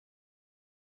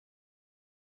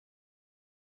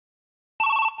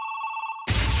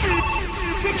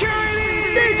Security!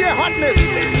 DJ Hotness!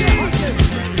 DJ Hotness!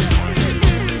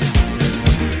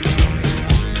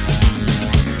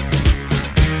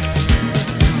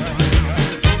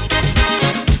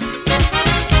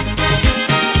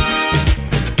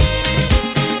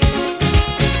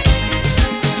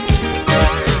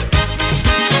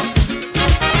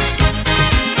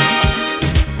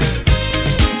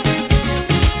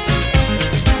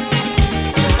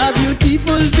 A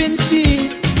beautiful Vinci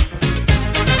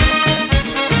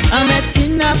I met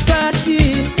in a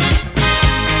party.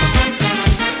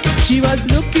 She was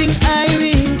looking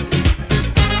irie,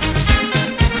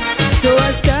 so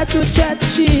I start to chat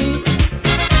she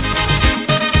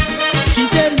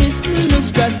said, listen,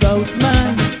 Mr.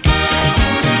 Southman,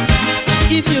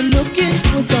 if you're looking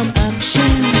for some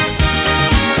action,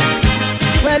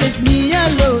 well, it's me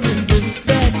alone in this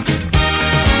bed.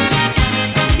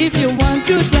 If you want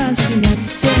to dance the next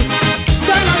set,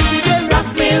 come on, she said, rock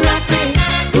me,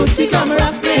 Rootsy, come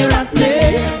rock me, rock me.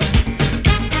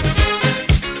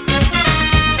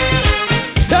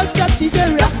 Don't stop, she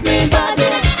said, rock me body.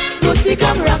 Rootsy,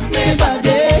 come rock me body.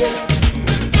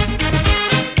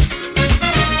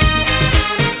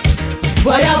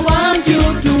 Boy, I want you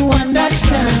to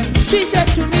understand. She said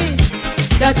to me,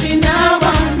 that we now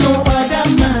want no other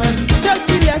man. So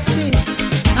seriously,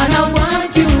 and I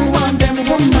want you, want them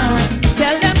woman.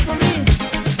 Tell them for me,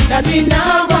 that we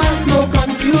now want no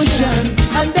confusion.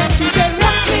 And then she said,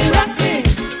 rock me,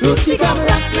 Rootsy, come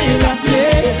rock me, rock me.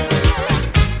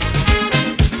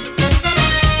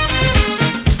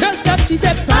 Don't stop, she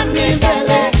said, pan me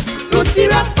belly, Rootsy,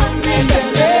 rock pan me belly.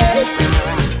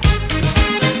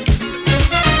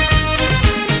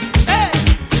 Hey!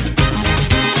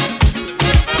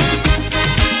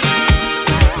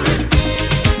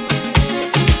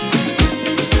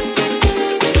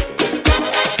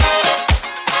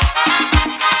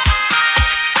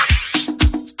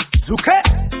 Zouké!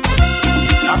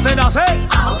 Dansez, dansez!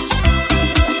 Ouch!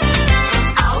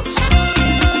 Ouch!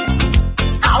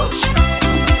 Ouch! Ouch!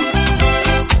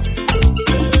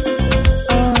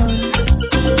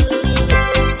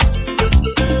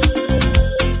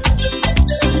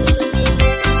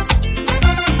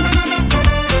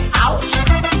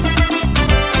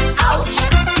 Ouch!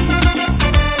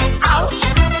 Ouch!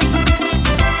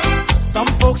 Some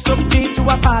folks took me to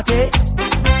a party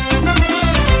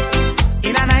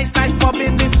in a nice pub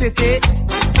in the city.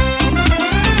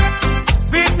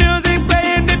 Sweet music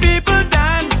playing, the people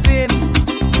dancing.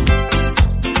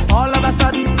 All of a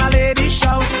sudden a lady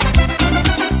shout,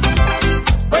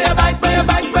 where you bite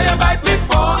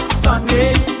before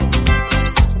Sunday?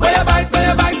 Where you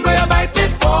bite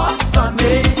before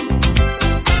Sunday?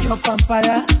 You're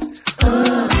vampire,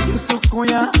 you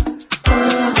sukunya,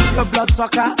 you're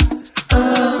bloodsucker,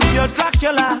 you're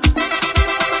Dracula.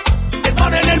 It's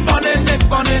burning, it's burning, it's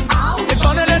burning. It's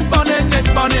burning, it's burning, it's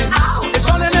burning. It's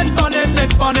burning, it's burning,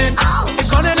 it's burning. It's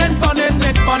burning, it's burning,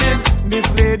 it's burning. Miss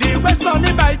Lady, where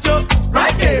Sonny bite you?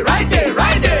 Right there, right there,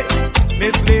 right there.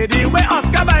 Miss Lady, where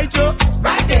Oscar bite you?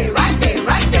 Right there, right there,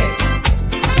 right there.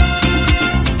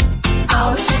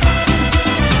 Ouch!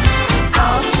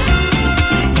 Ouch!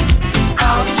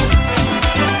 Ouch!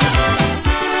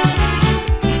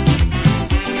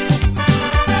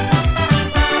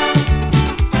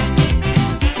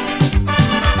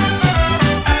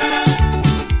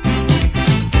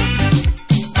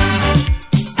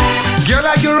 Girl,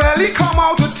 like you really come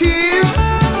out to tears.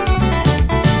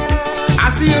 I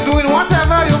see you doing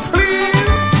whatever you please.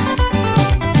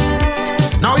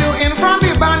 Now you're in front of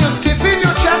the band, you're stiffing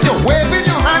your chest, you're waving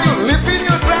your hand, you're lifting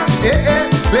your dress. Hey, hey,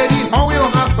 lady, how you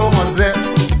have so much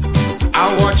zest.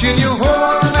 I'm watching you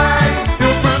all night.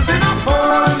 You're prancing up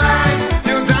all night.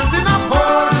 You're dancing up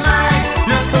all night.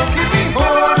 You're poking me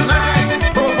all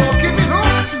night. Provoking me,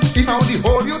 look. If I only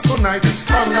hold you tonight, it's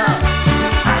thunder.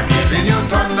 I'm giving you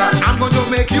thunder. I'm going to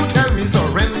make you tell me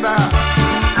surrender.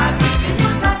 I'm giving you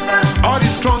thunder. All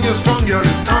is strong, you're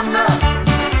thunder.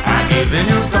 I'm giving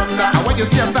you thunder. And when you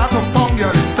see us start to perform,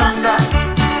 you're thunder.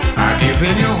 I'm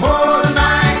giving you all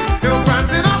night. You're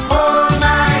prancing up all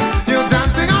night. You're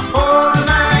dancing up all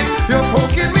night. You're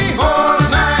poking me all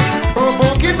night.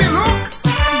 Provoking me, look.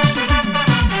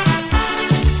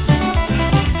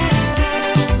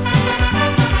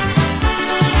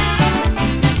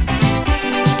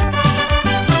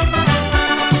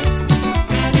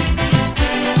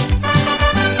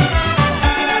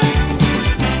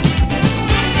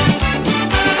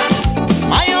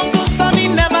 My Uncle Sammy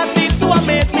never ceased to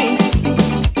amaze me.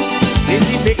 Since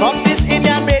he pick up this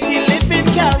Indian bread, he live in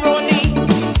Caroni.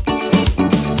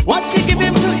 What she give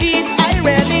him to eat, I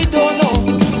really don't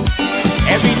know.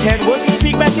 Every 10 words he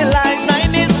speak, but he lies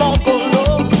 9 is mouth go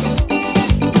low.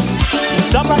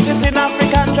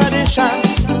 ocean.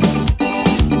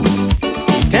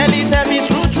 Tell himself he's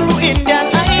true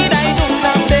Indian.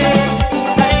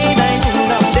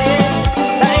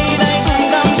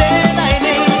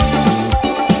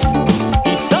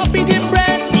 He stop eating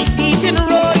bread, he eating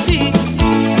roti.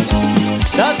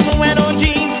 Doesn't wear no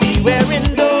jeans, he wearing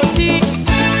dhoti.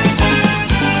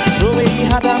 Through he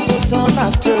had a put on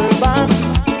a turban,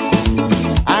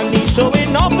 and he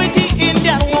showing off with the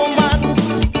Indian woman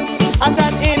at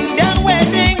an Indian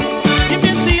wedding. If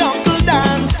you see Uncle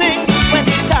dancing, when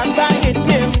the dancer hit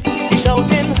him, he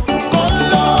shouting,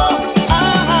 Golo,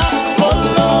 ah,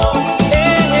 Golo,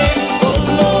 eh,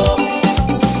 Golo,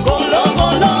 Golo,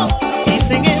 Golo. He's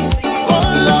singing,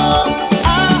 Golo,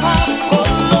 ah,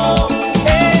 Golo,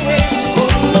 eh,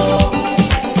 Golo,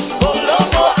 Golo,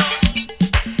 Golo.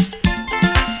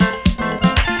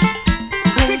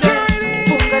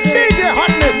 DJ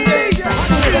Hotness.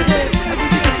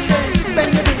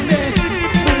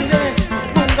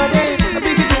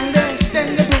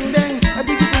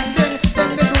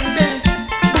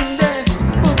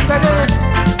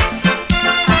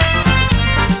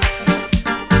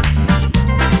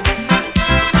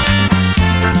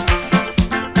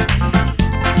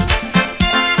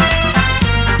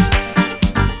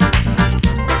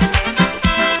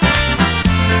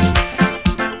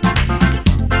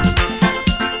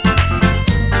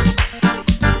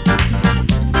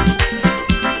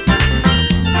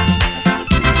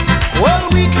 All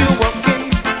week you walking,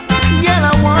 girl,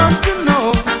 I want to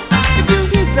know if you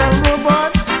is a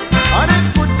robot or they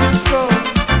put you so.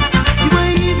 You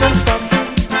ain't even stopping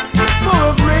for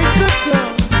a break or two.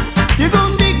 You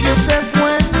gon' dig yourself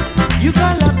when you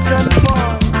collapse and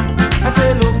fall. I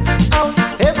say look out,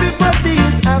 everybody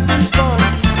is having fun.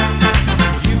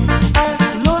 You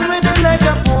alone with the like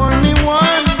a horny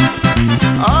one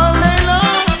all day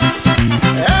long,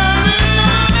 every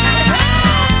night.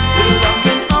 We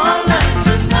rockin' all night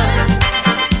tonight.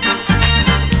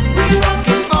 We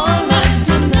rockin' all night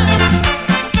tonight.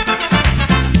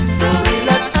 So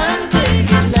relax and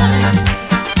take it light.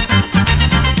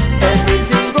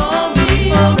 Everything gon'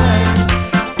 be alright.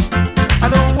 I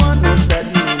don't want no sad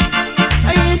news.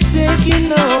 I ain't taking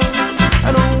no.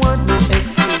 I don't want no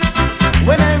excuse.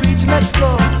 When I reach, let's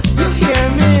go. You hear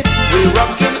me? We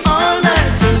rockin' all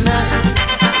night tonight.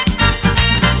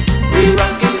 We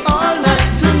rockin' all night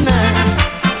tonight.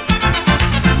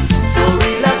 So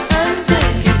relax and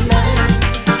take it light.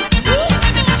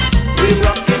 We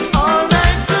rockin' all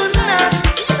night tonight.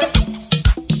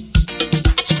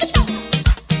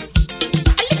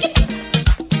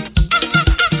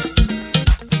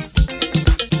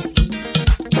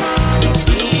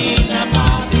 In a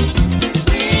party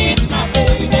with my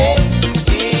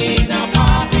baby,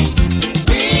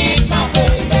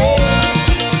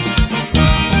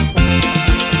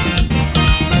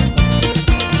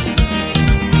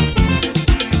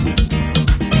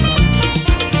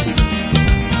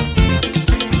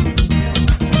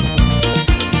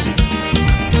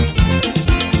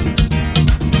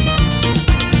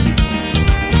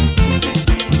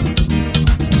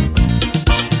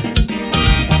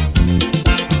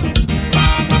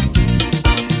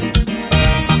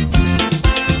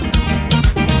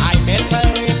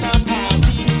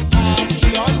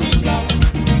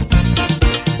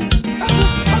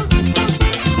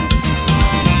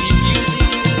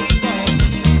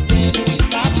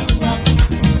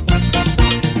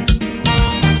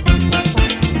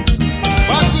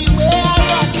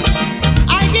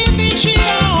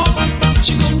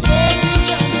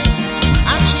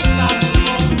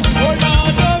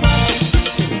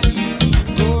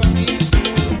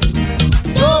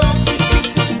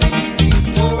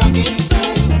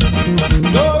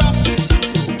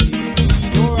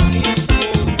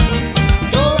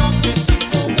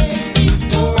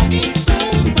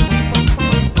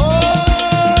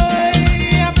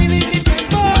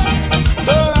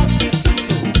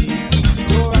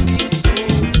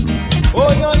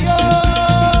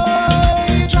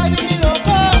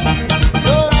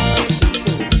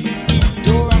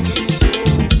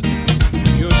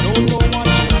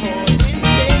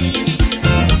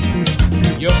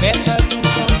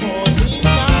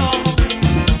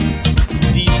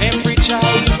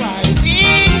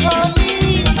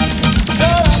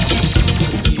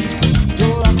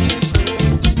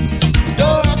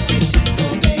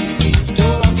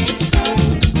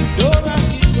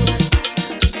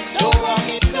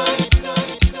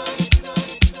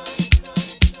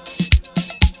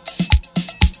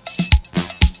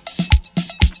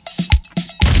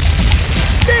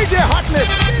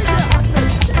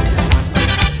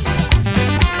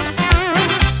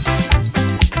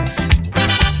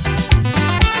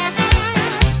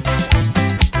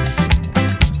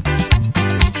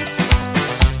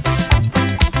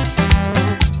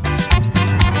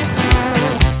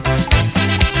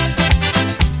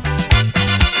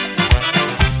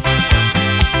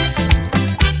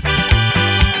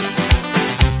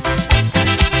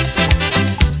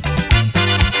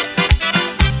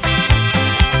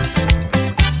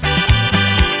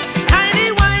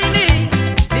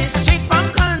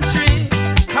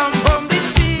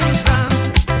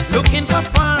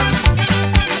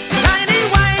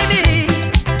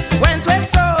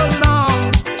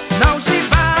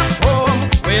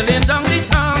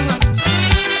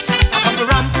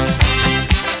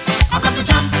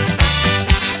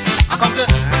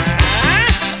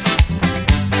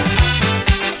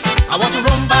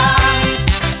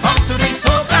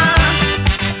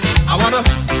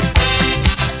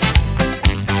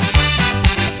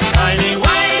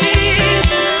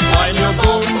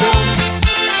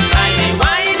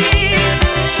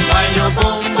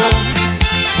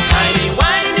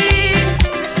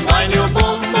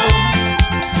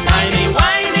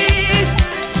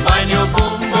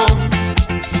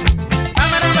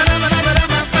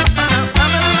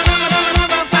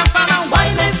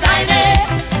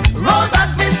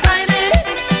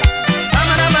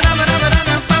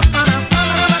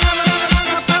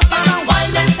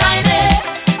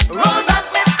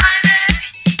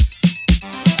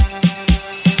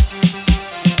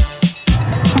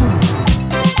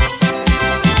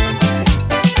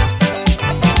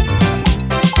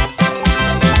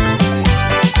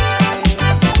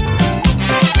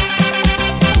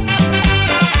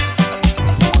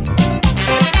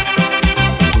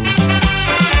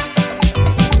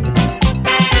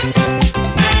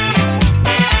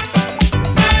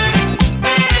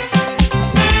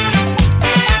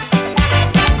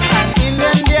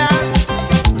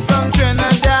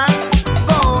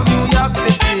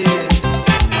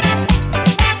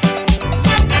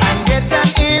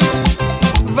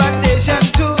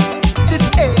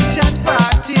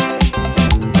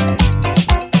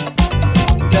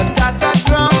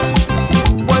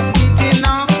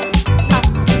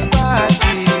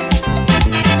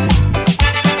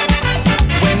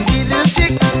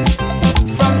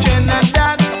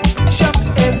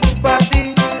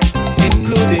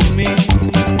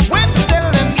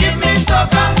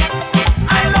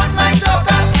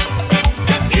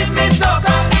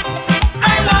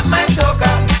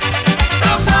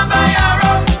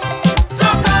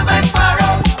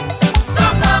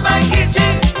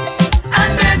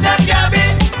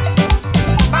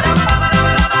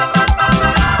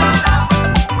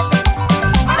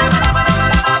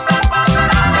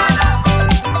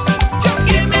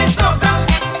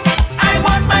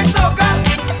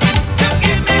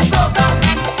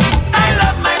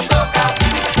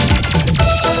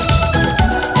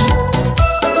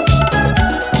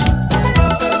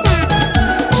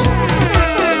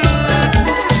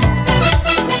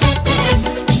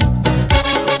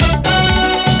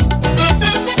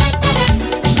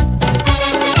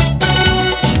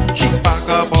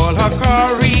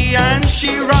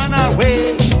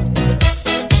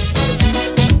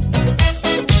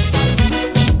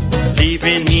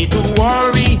 leaving me to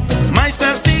worry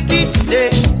myself sick each day.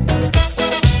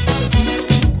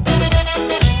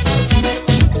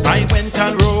 I went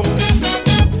and roamed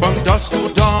from dusk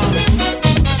to dawn,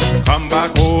 come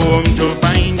back home to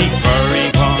find the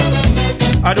curry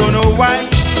gone. I don't know why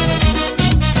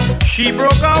she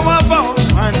broke our vow,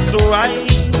 and so I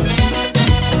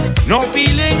no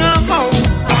feeling about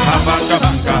Ahabata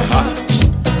banka ha,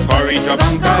 corridor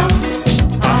banka,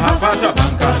 Ahabata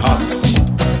banka ha,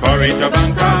 corridor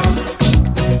banka.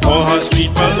 For her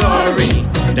sweet Valori,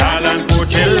 Dalan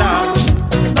Coachella,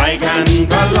 Baigan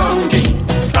Galonji,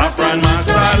 Saffron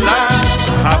Masala,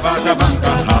 Ahabata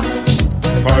banka ha,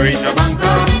 corridor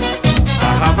banka,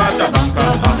 Ahabata banka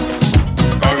ha,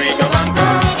 corridor banka.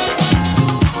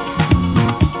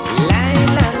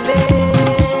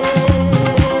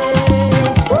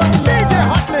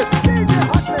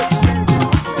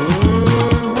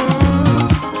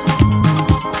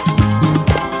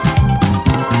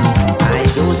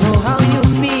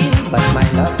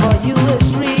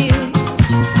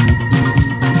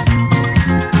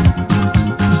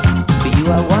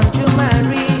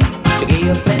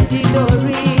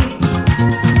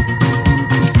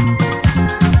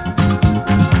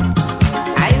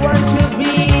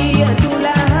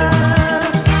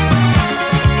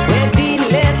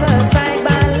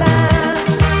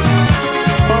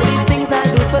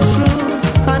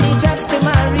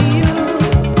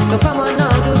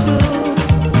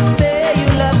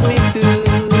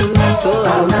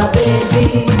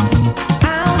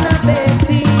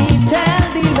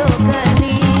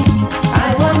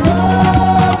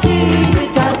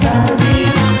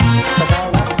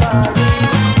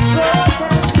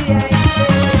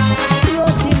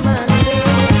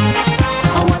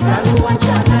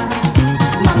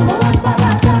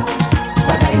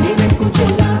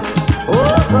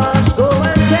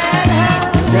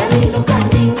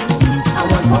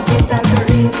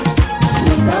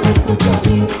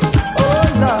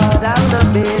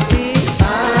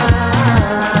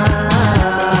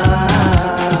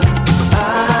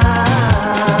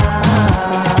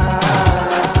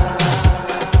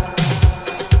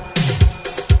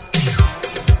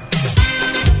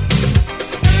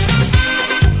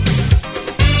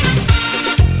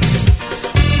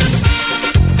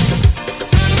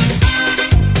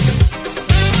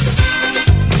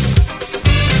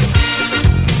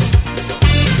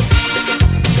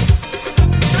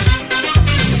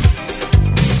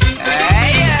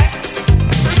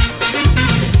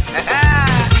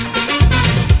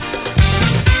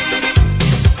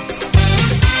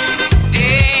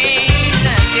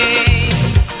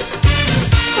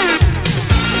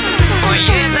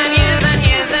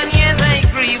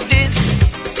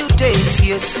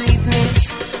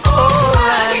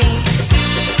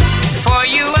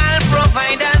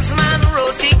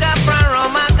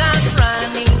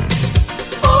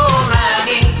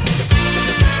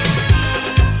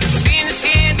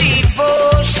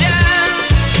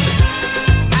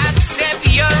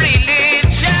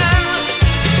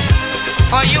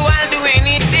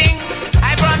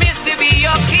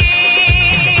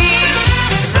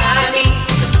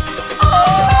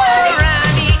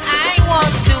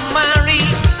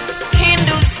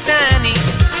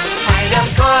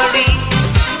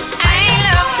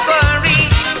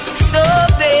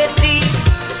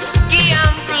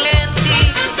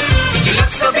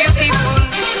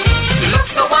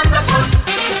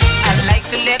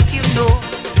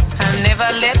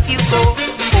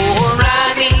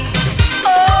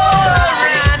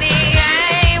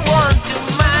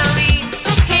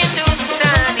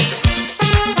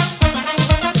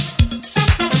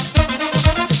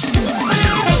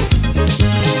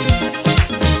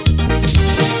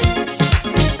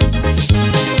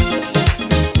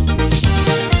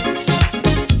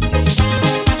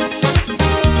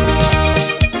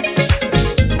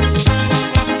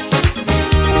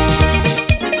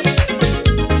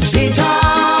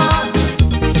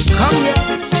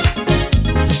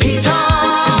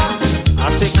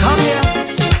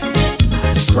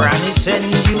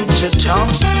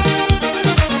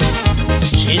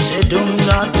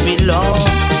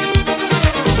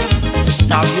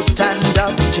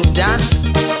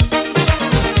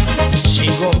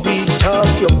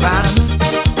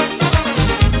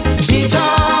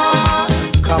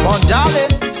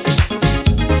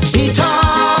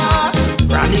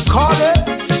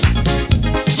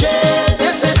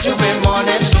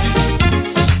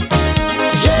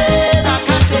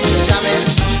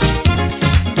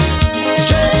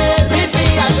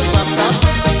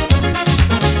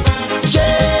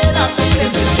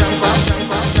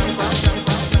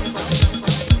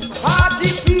 Party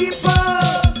people,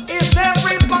 is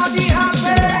everybody happy?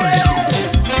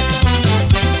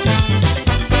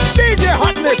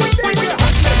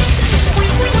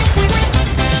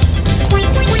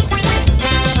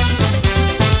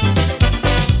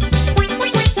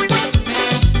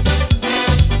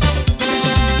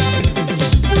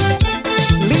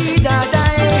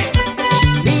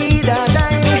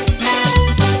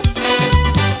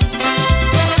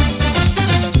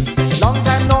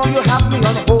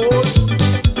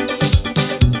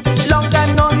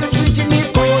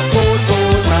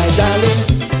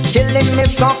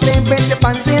 softly with the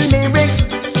fancy lyrics.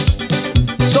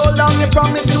 So long you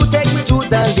promised to take me to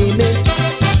the limit,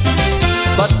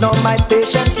 but now my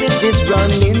patience it is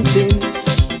running thin.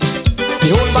 The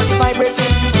whole body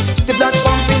vibrating, the blood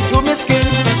pumping through my skin.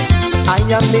 I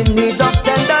am in need of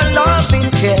tender loving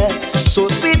care. So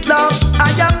sweet love, I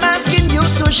am asking you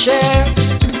to share.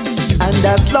 And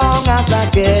as long as I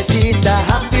get it, I'm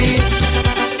happy,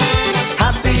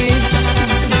 happy,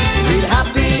 real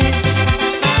happy.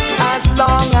 As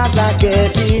long as I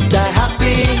get it, I'm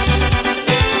happy,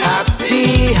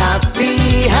 happy,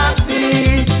 happy,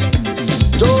 happy.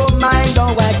 Don't mind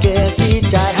how I get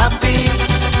it, I'm happy,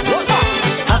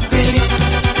 happy,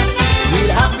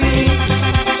 real happy.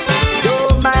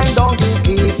 Don't mind how you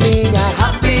keep me, I'm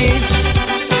happy,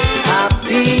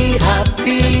 happy,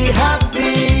 happy,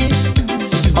 happy.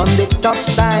 On the top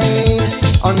side,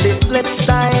 on the flip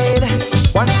side,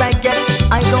 once I get,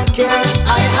 I don't care,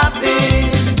 I'm happy.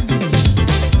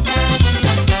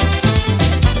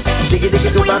 Diggy diggy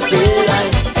do vampire,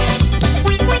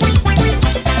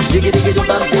 diggy diggy do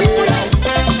vampire,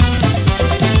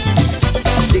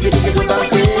 diggy diggy do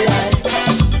vampire.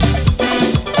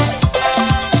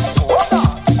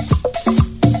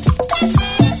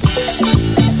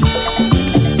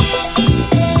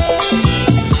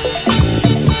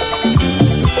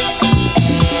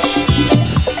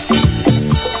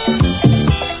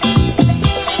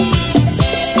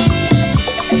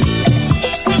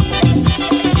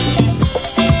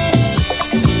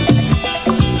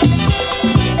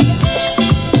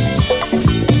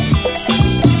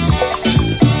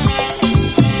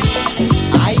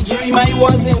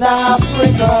 Was in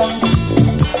Africa,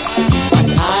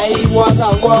 and I was a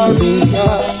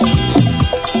warrior,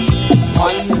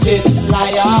 hunting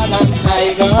lion and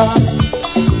tiger,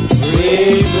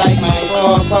 brave like my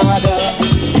forefather.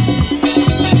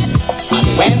 And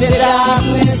when the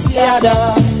darkness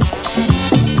gathered,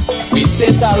 we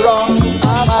sit around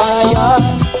a fire,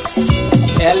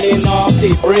 telling of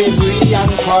the bravery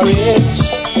and courage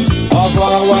of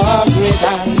our great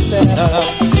ancestors,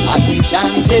 and we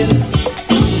chanting.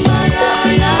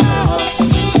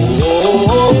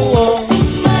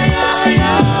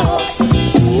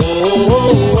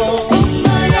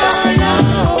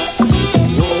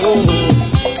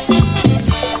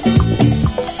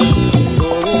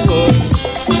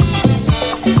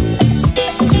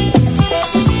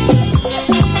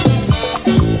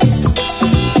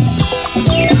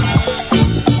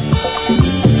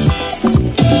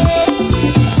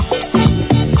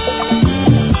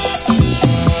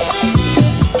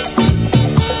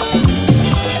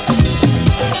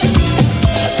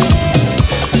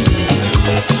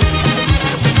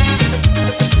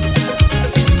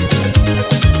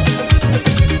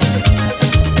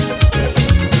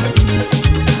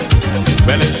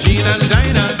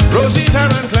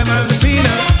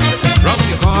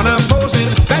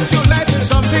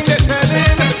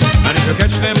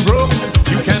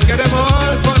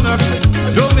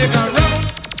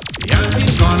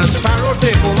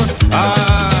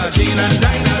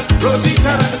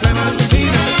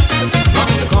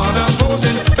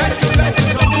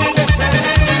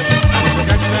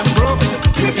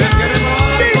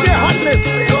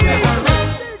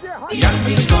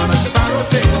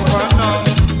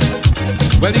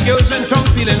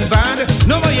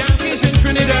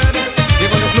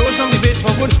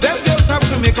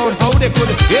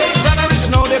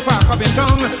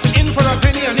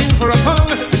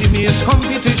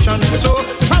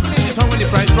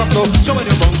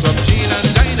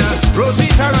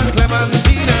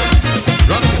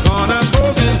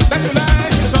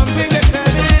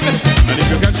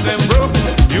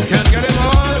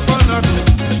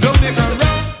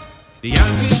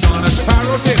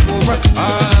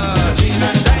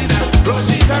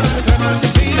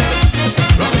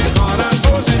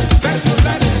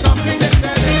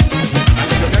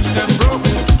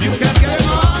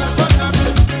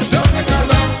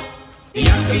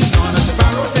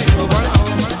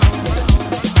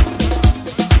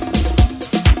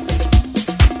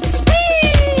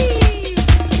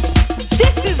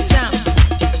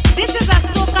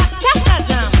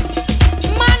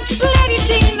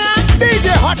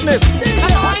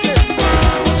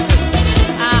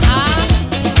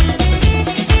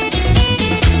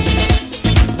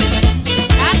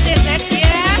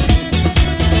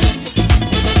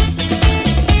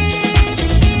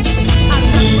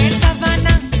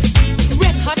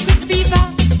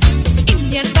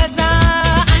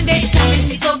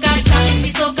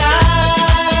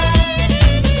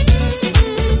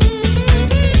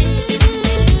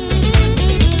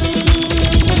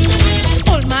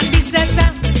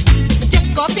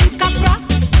 Up in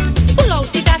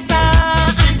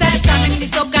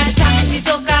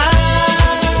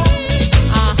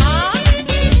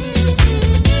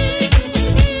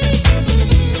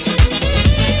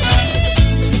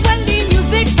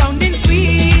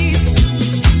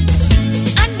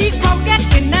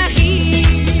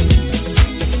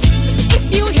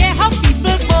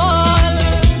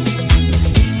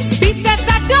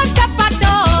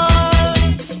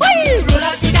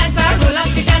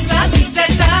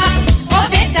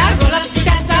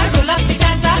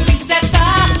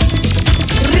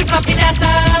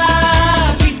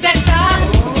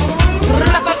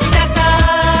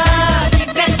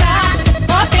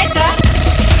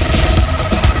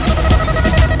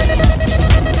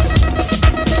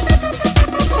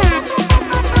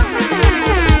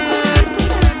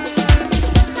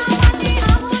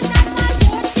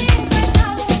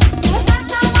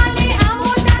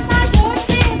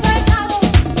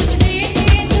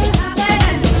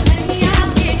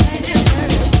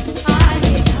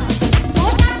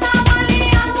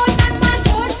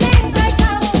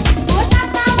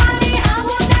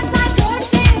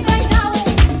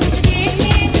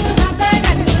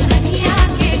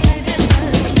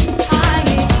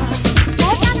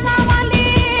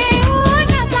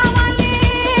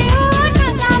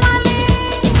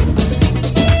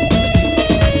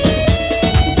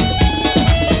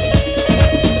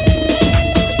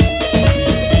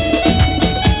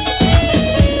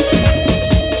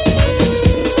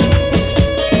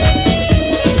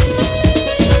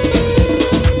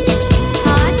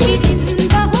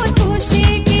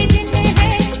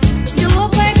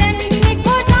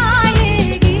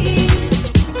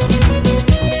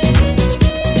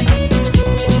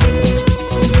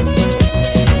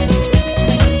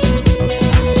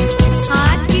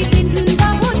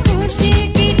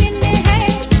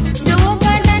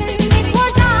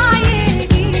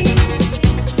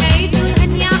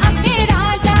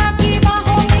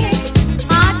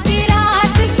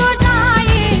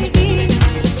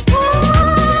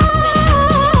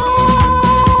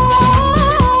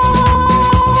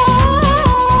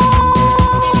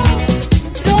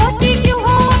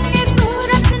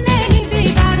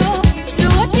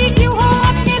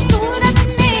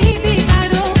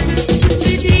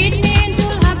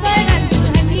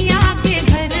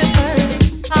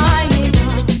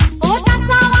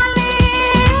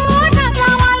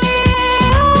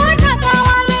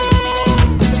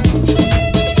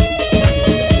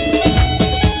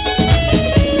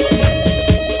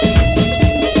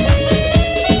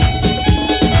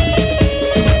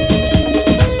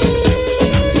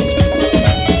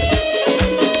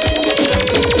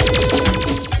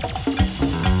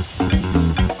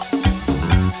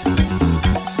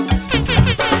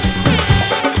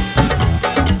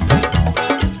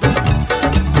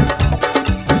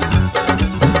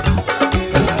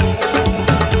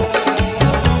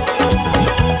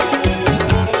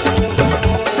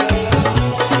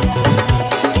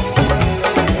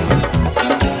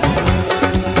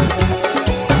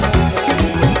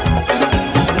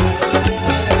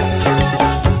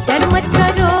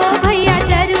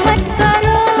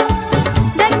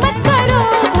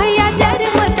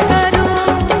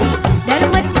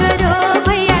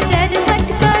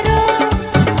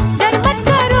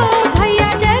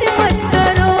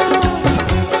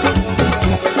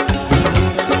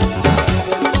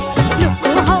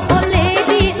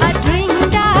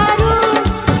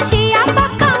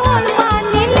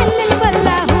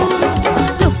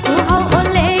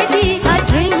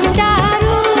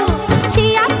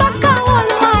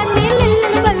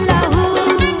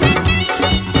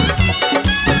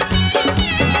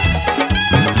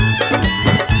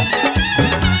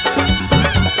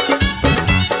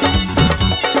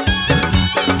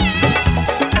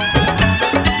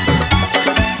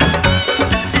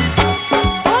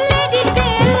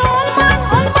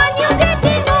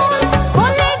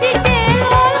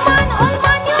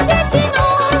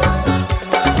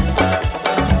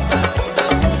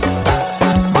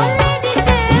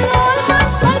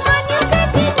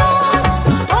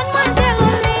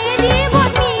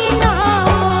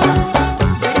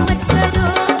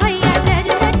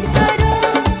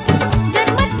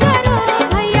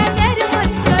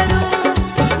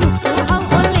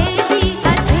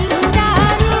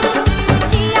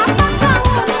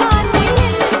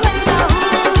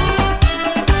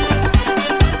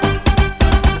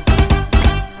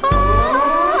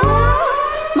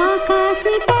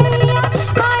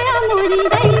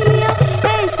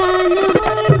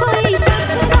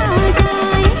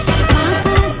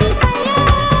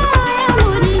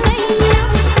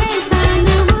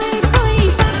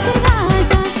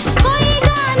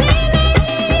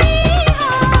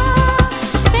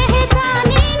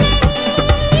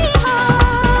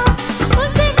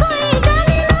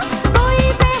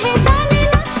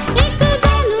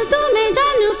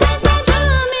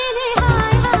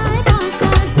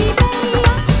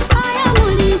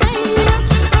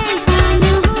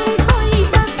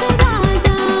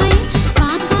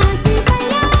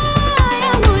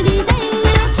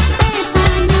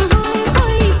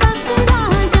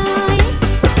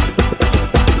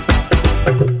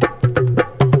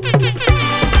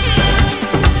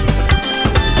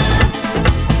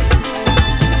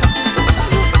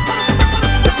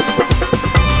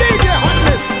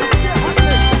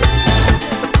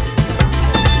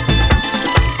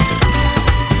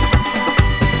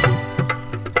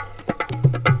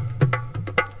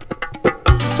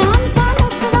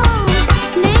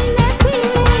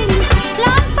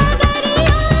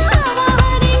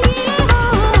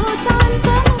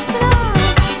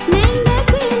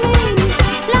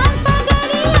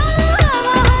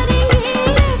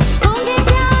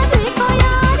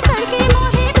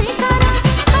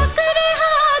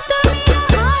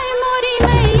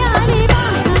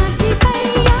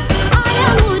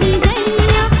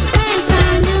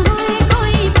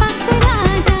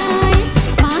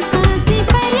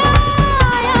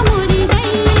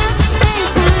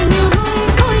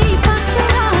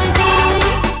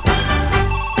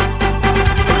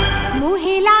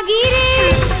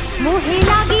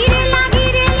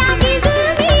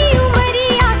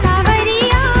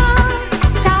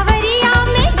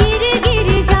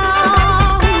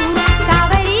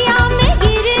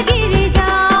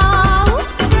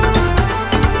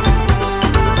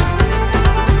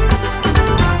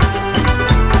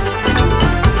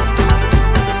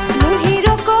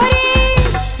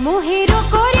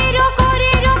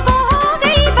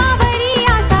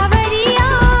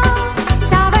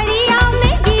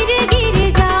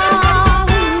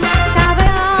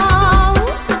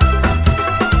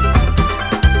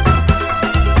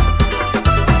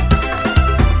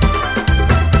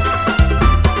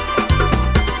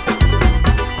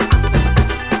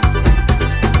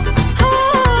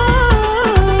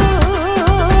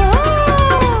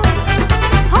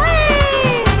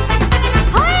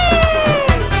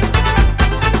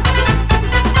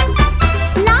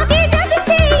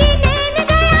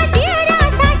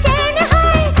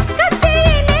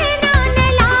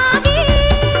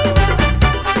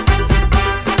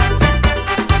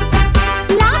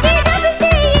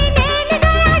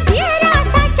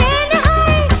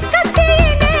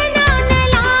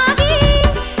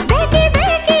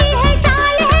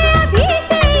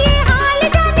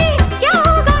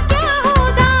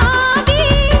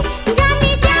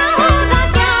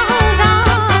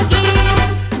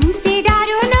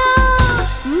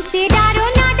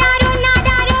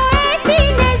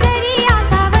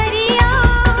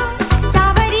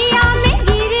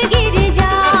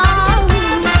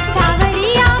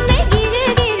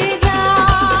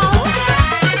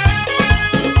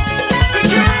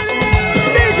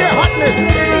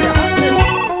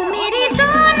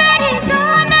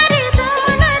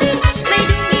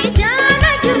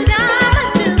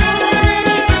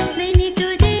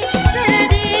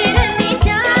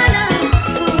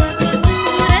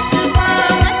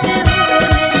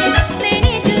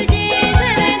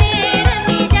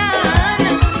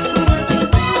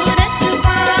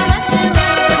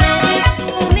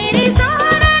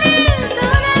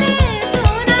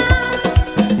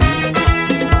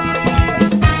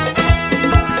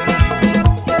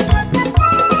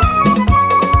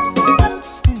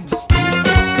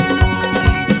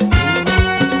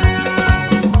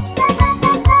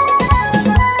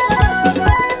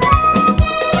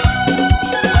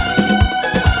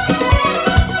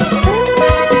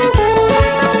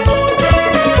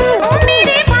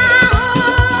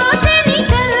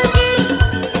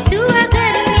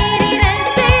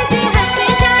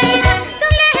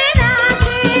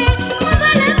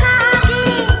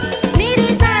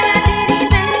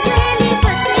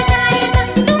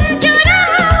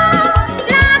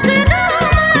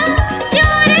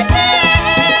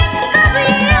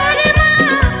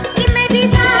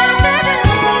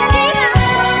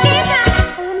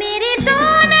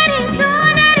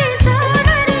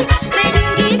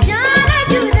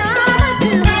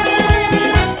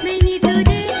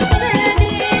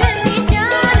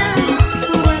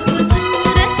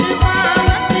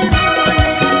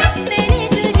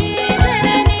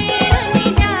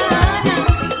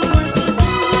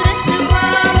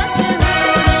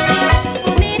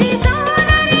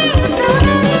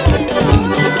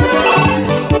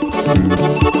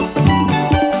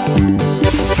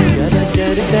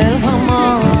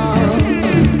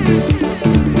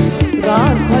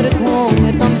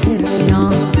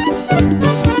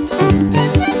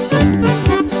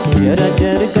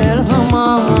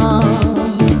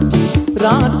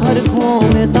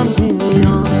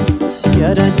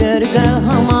प्यारा जरगा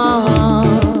हमार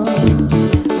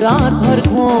रात भर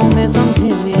घूमे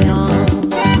समझिया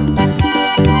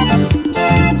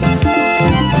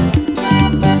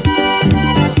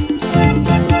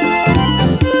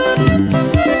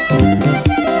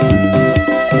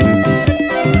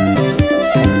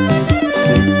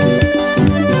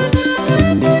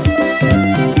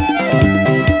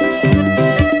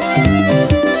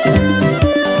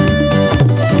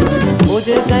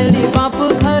गैली बाप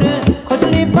घर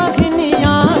खुजली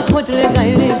बहिनिया खुजले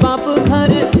गैली बाप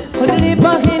घर खुजली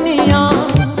बहिनिया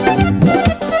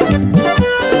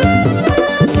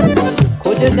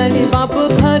खुज गैली बाप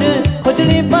घर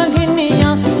खुजली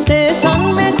बहिनिया स्टेशन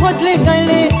में खुजली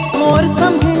गैली मोर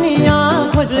समझिनिया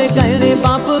खुजली गैली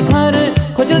बाप घर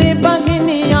खुजली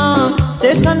बहिनिया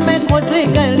स्टेशन में खुजली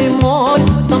गैली मोर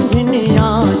समझिनिया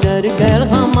जर गैल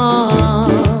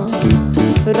हमार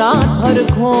रात भर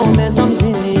घूमे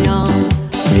समझिनिया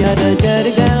प्यार जर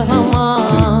गए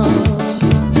हमार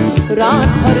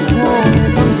रात भर घूमे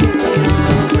समझिनिया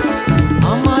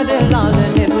हमारे लाल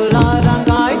ने बुला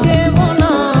रंगाई देवो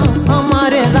ना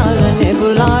हमारे लाल ने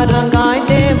बुला रंगाई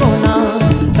देवो ना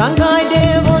रंगाई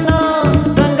देवो ना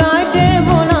रंगाई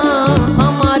देवो ना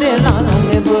हमारे लाल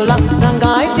ने बुला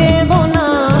रंगाई देवो ना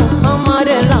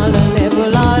हमारे लाल ने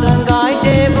बुला रंगाई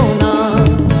देवो ना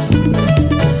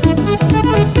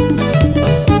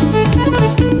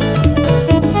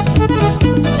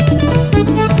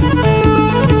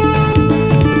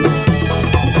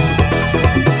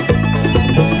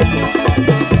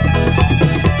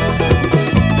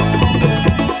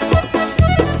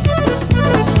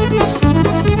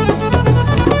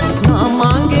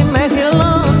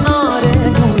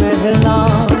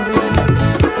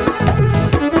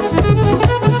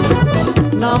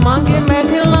ना मांगे मैं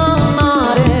खिलाना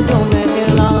रे जो मैं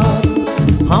खिला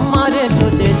हमारे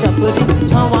छोटे छपरी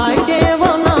छवाई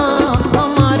देवो ना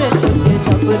हमारे छोटे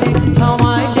छपरी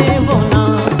छवाई देवो ना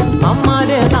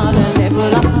हमारे लाल ने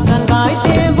बुला रंगाई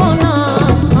देवो ना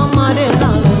हमारे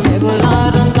लाल ने बुला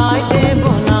रंगाई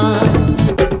देवो ना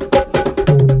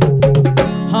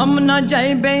हम न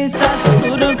जाइबे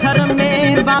ससुर घर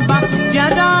में बाबा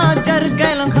जरा जर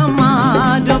गल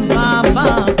हमार बाबा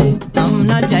हम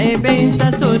न जाइबे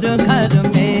ससुर घर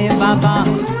में बाबा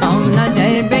हम न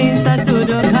जाइबे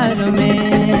ससुर घर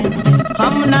में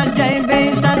हम न जाइबे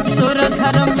ससुर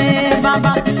घर में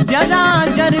बाबा जरा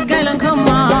जर गल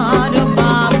हमार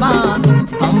बाबा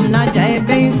हम न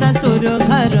जाइबे ससुर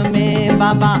घर में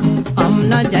बाबा हम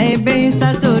न जाइबे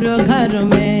ससुर घर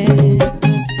में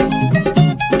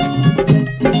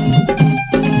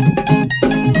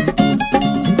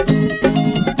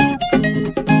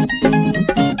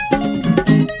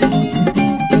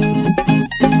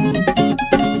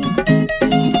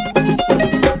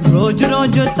रोज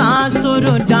रोज सासुर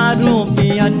दारू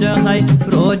पियत है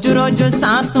रोज रोज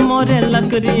सास मोरे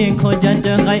लकड़ी खोजत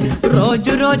है रोज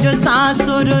रोज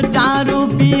सासुर दारू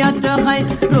पियत है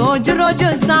रोज रोज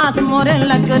सास मोरे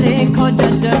लकड़ी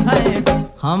खोजत है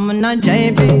हम न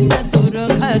जाइबे ससुर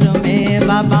घर में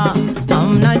बाबा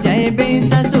हम न जाइबे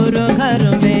ससुर घर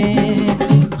में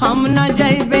हम न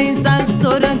जाइबे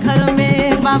ससुर घर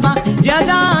में बाबा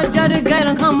जरा जर गल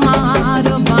हमार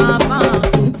बाबा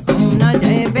हम न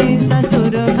जाइबे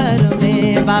ससुर घर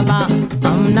में बाबा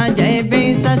हम न जाइबे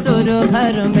ससुर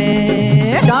घर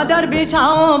में चादर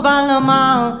बिछाओ बालमा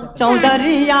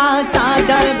चौदरिया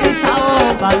चादर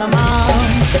बिछाओ बालमा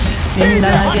नींद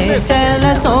लगे चल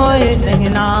सोए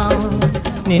रहना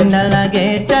नींद लगे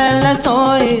चल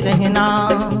सोए रहना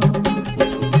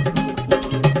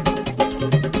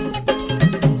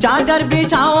चादर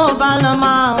बिछाओ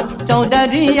बालमा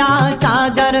चौदरिया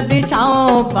चादर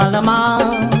बिछाओ बालमा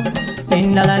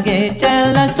नींद लगे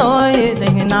चल सोए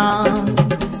रहना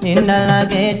नींद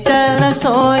लगे चल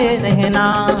सोए रहना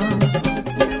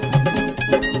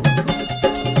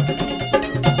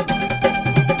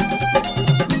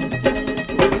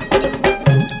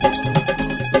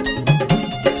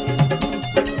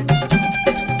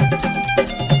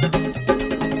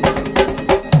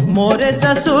मोरे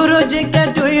ससुर जी के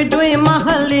दुई दुई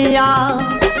महलिया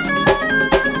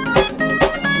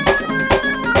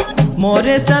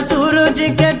मोरे ससुर जी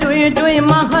के दुई दुई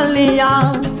महलिया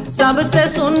सबसे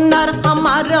सुंदर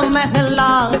हमार महला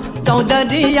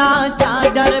चौदरिया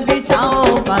चादर बिछाओ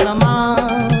बालमा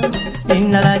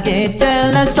नींद लगे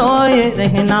चल सोए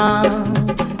रहना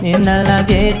नींद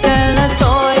लगे चल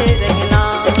सोए रहना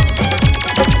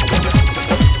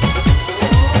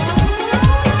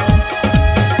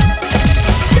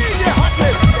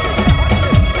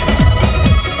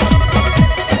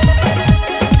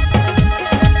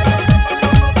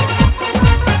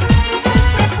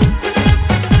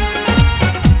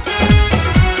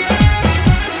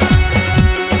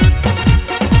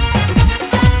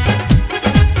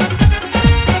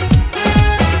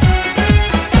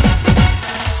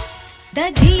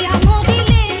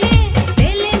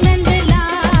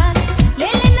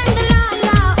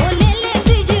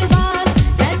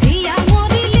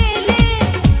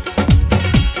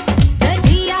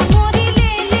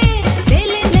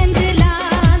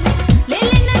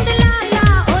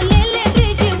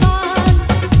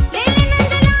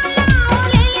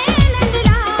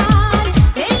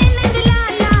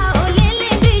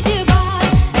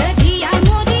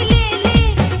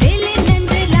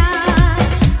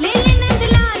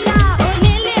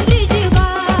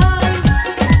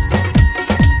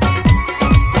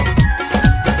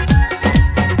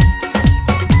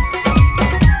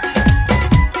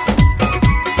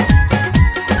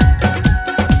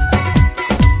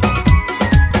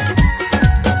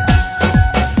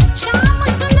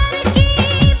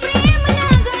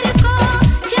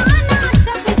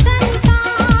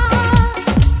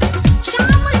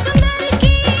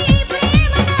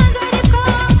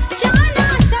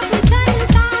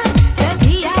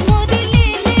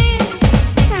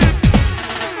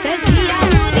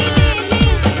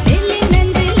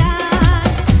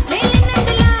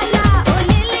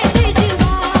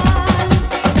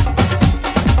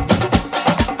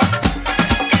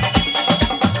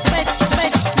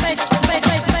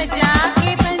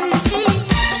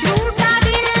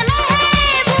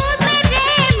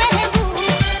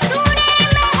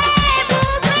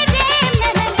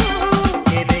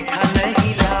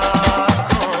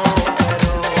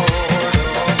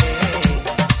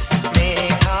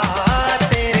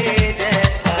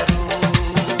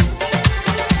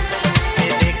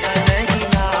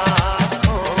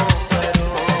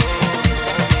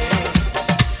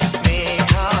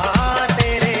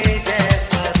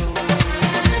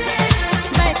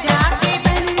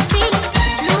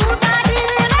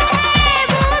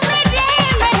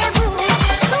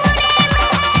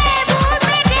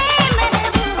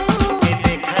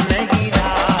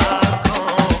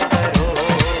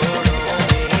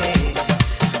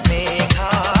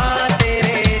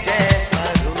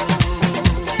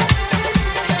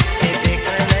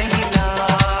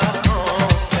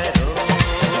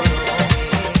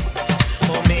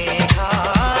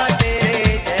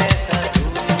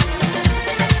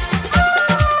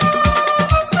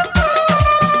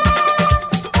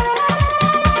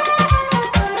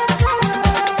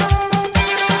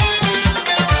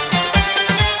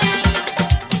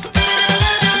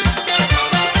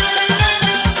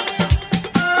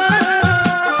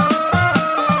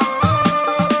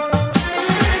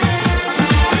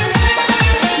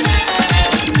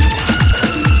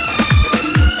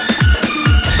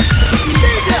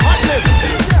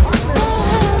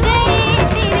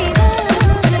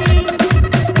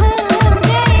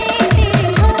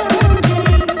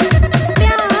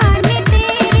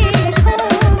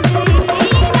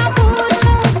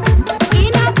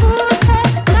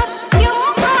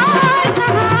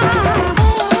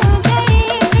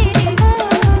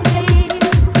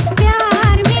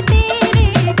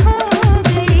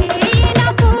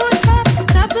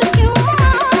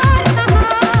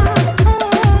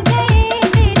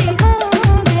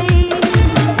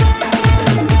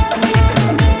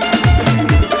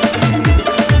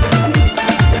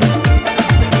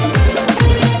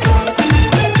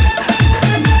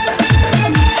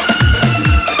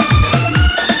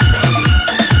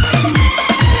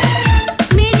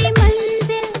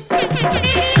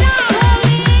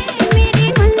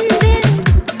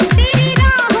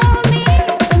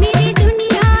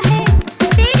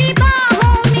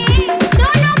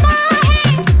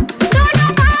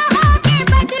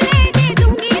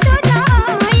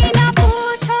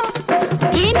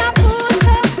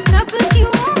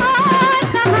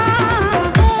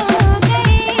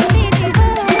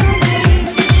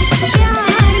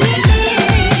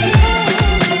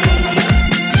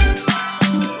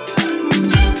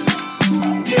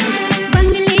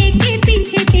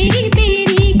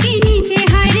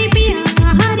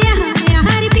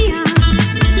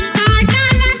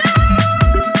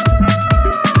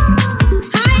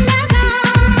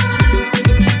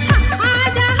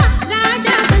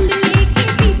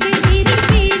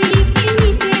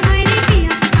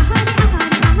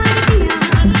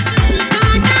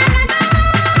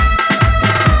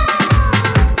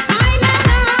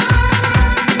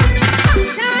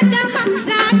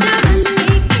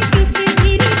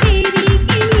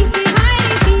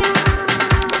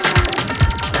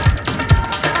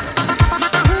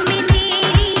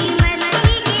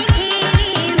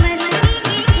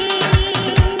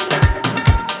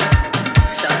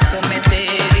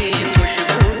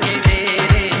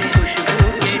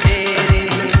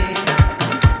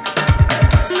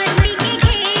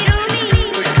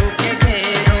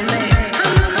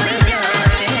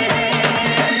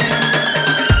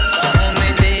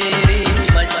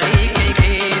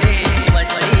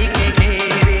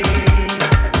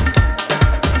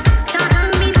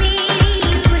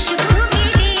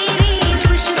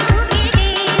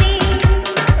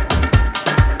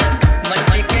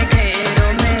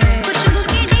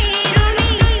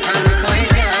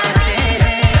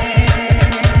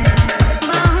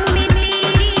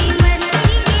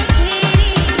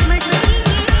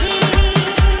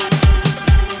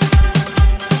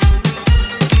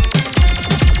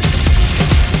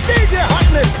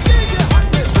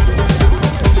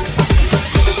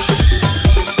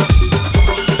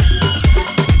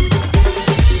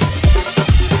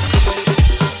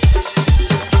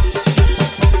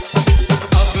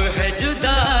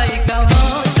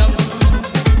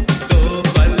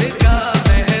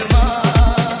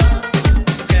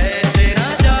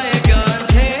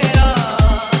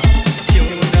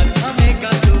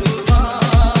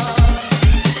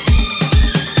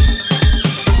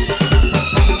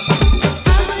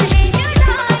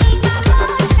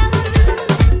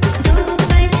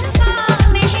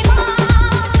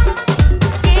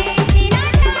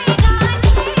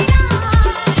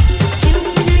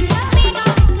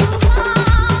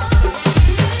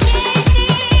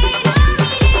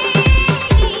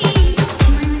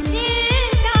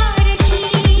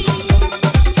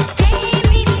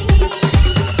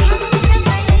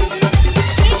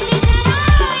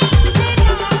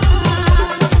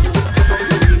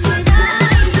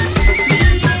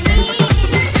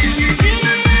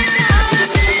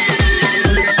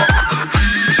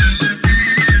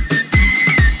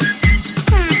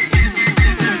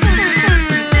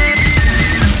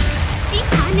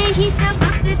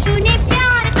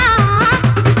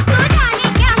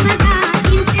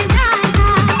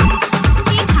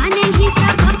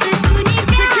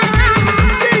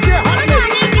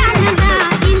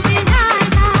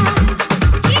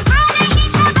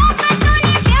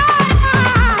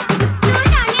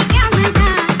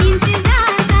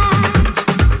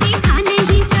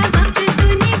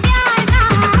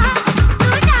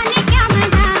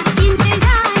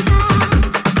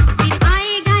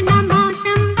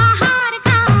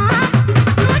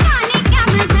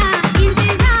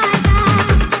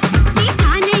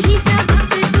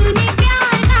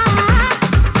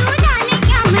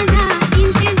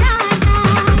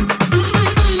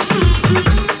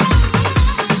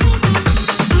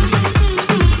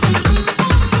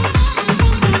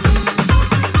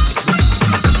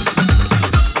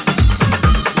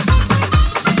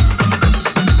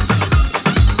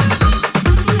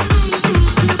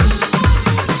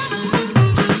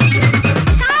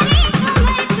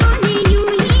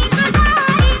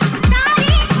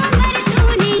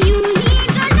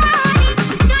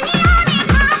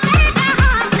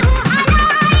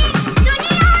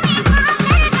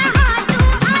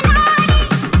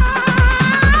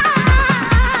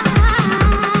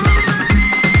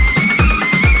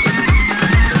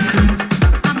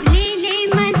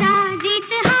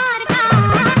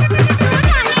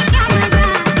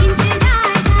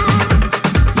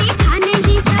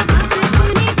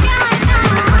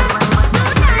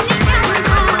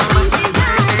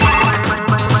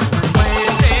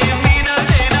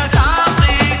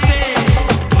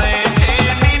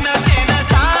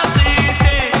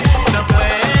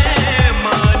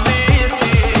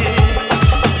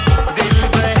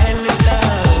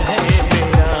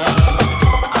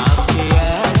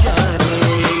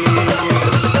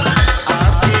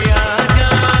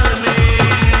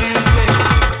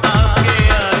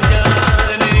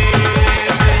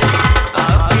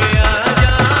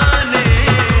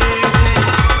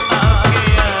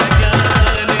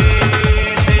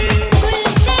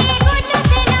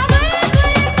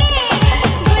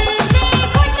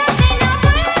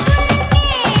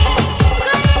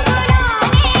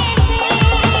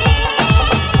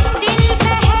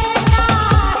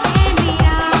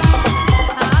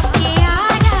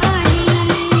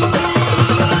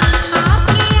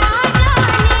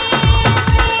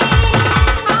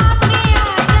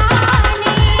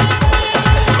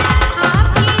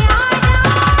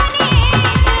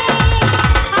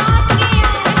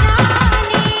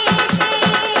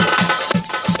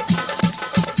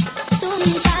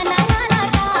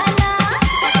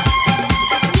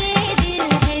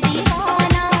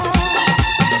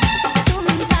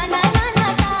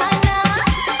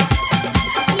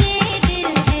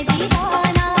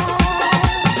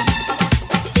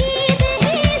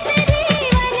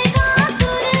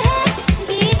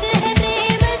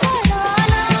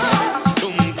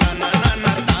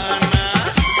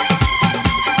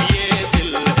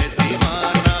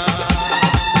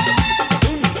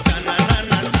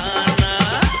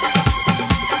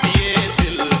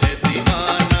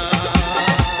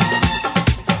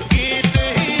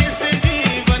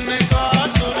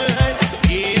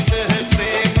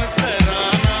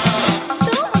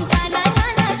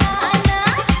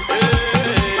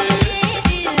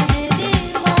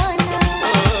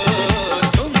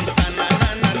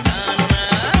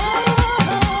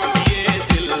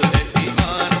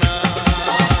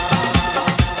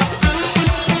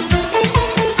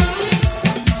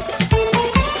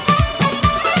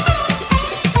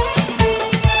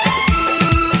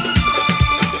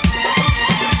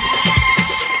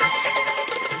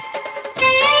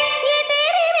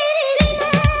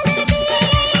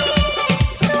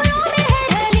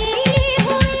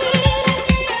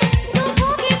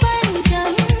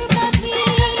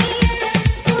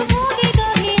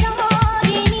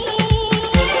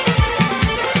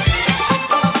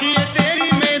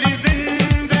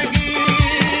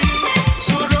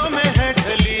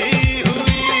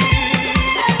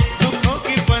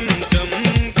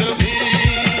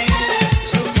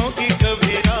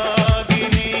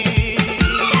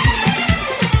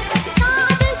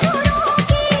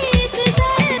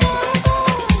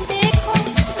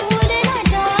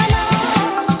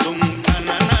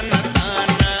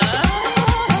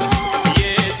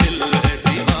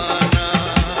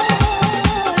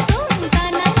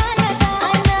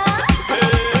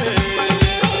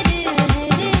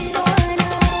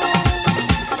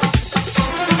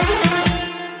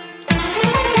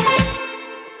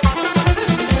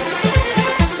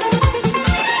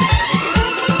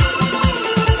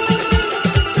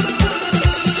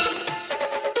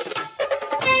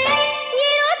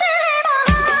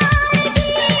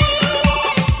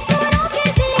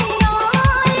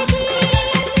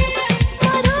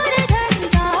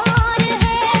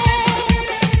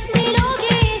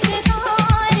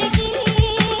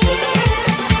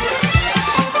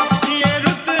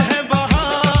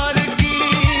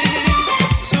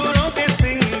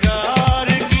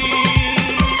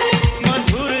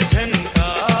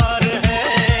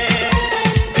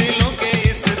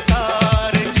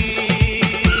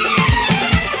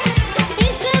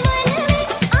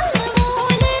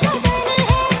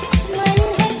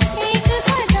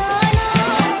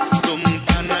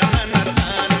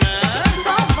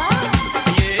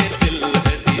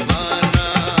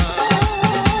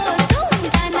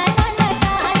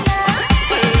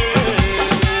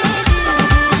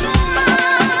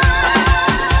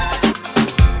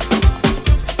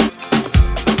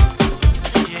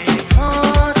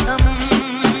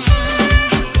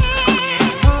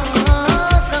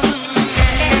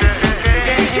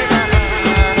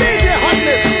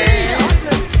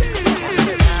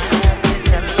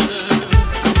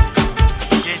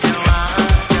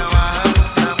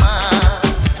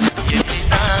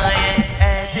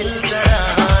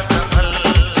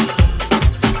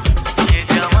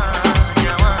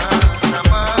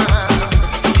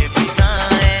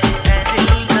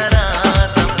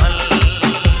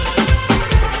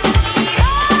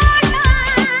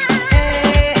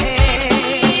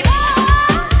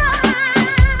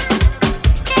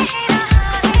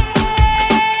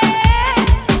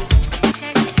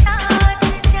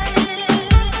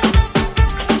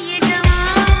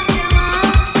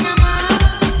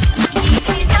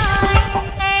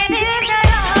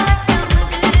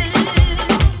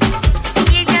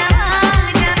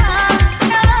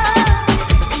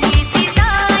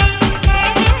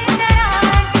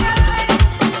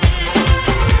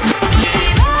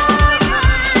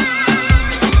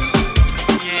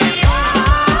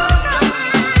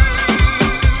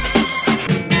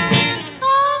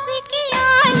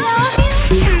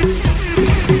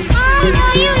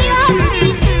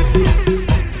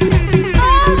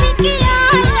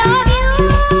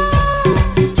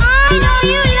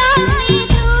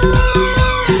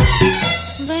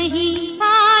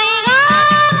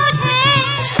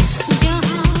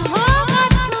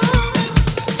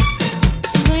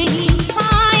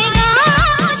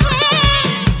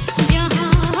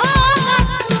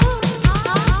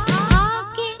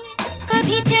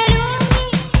till